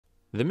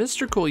The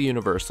MrCool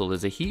Universal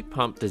is a heat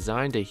pump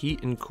designed to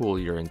heat and cool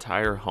your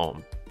entire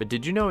home. But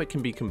did you know it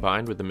can be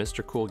combined with the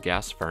MrCool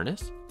Gas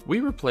Furnace?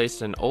 We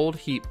replaced an old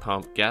heat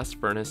pump gas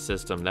furnace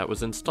system that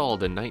was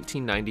installed in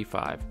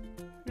 1995.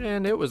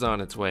 And it was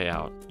on its way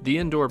out. The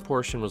indoor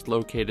portion was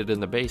located in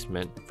the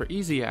basement for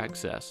easy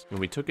access, and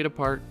we took it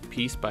apart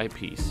piece by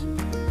piece.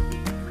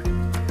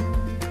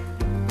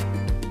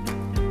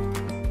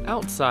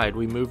 Outside,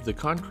 we moved the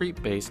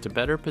concrete base to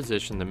better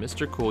position the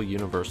MrCool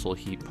Universal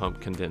heat pump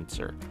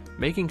condenser,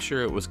 making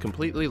sure it was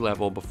completely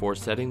level before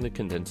setting the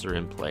condenser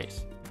in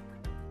place.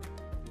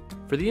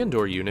 For the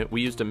indoor unit,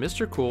 we used a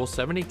MrCool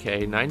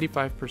 70K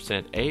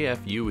 95%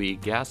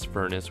 AFUE gas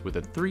furnace with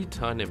a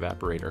 3-ton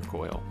evaporator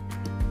coil.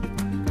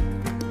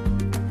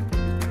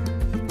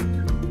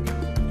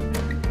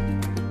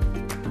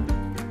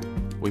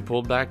 We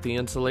pulled back the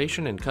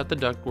insulation and cut the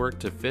ductwork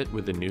to fit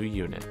with the new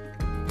unit.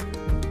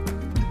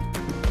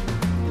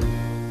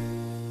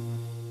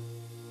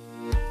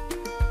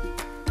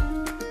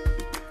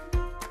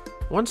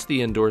 Once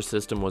the indoor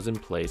system was in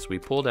place, we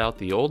pulled out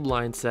the old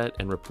line set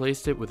and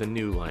replaced it with a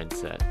new line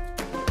set.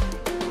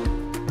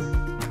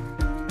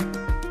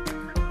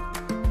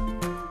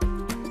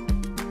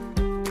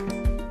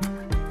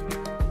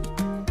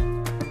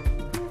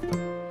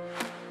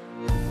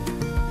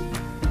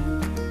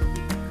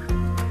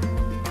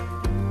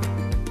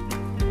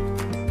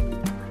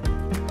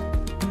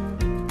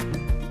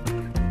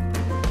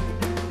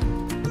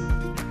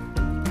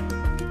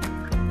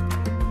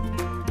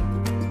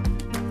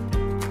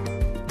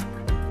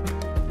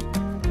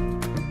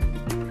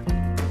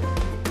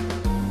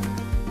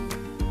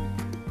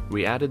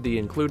 We added the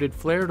included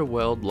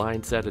flare-to-weld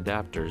line set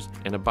adapters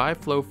and a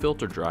bi-flow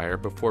filter dryer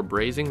before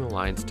brazing the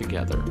lines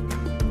together.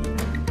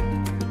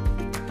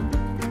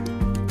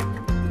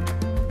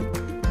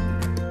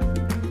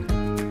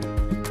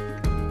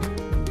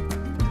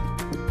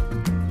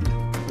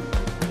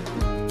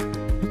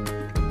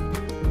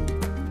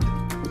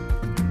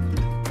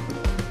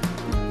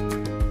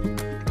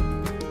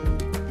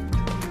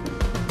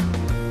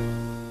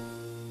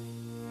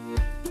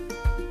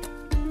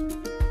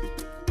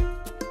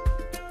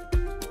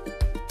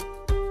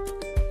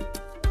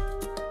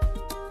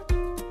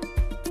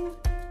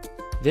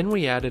 Then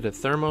we added a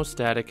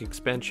thermostatic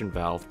expansion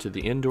valve to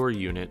the indoor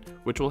unit,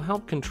 which will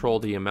help control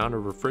the amount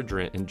of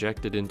refrigerant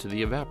injected into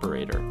the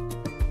evaporator.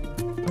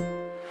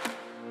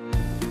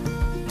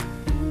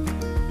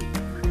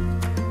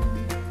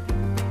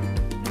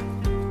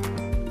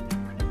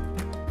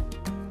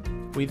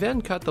 We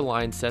then cut the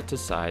line set to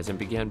size and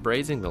began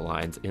brazing the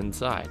lines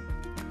inside.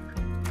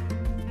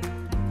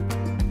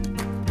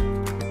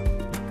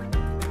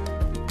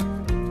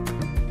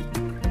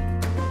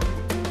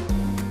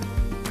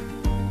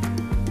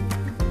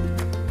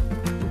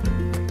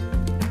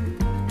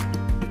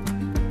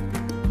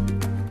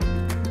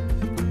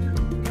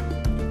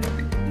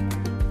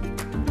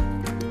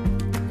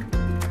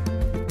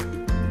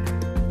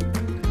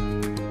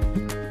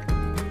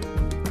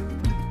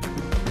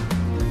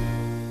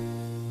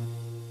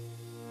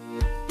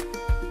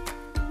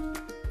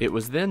 It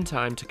was then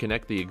time to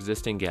connect the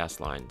existing gas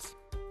lines.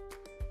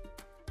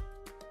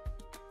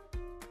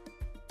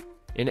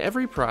 In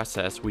every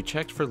process, we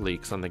checked for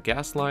leaks on the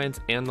gas lines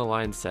and the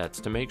line sets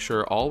to make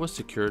sure all was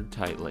secured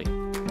tightly.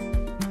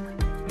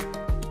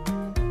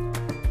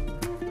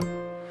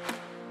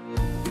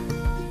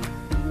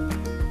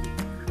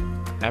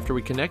 After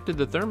we connected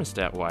the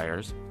thermostat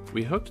wires,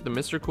 we hooked the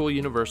MrCool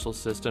Universal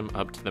system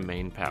up to the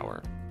main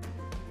power.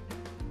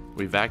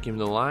 We vacuumed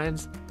the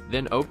lines,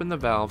 then opened the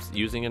valves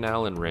using an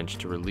Allen wrench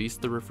to release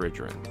the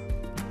refrigerant.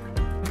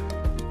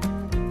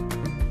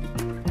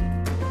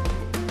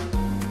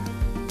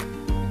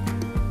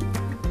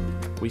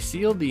 We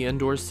sealed the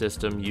indoor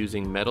system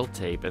using metal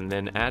tape and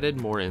then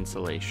added more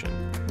insulation.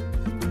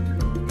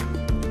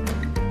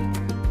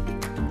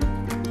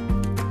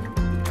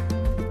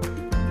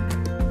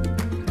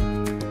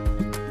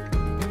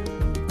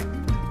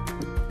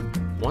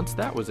 Once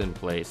that was in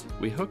place,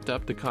 we hooked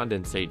up the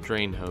condensate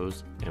drain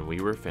hose and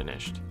we were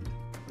finished.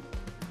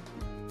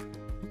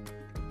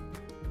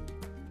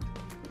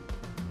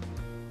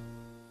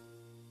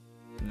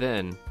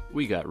 Then,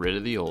 we got rid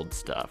of the old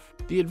stuff.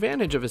 The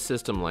advantage of a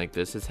system like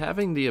this is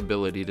having the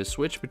ability to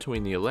switch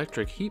between the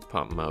electric heat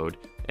pump mode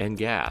and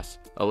gas,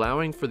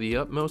 allowing for the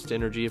utmost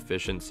energy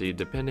efficiency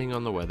depending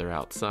on the weather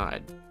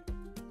outside.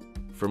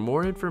 For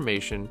more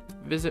information,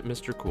 visit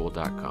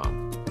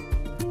MrCool.com.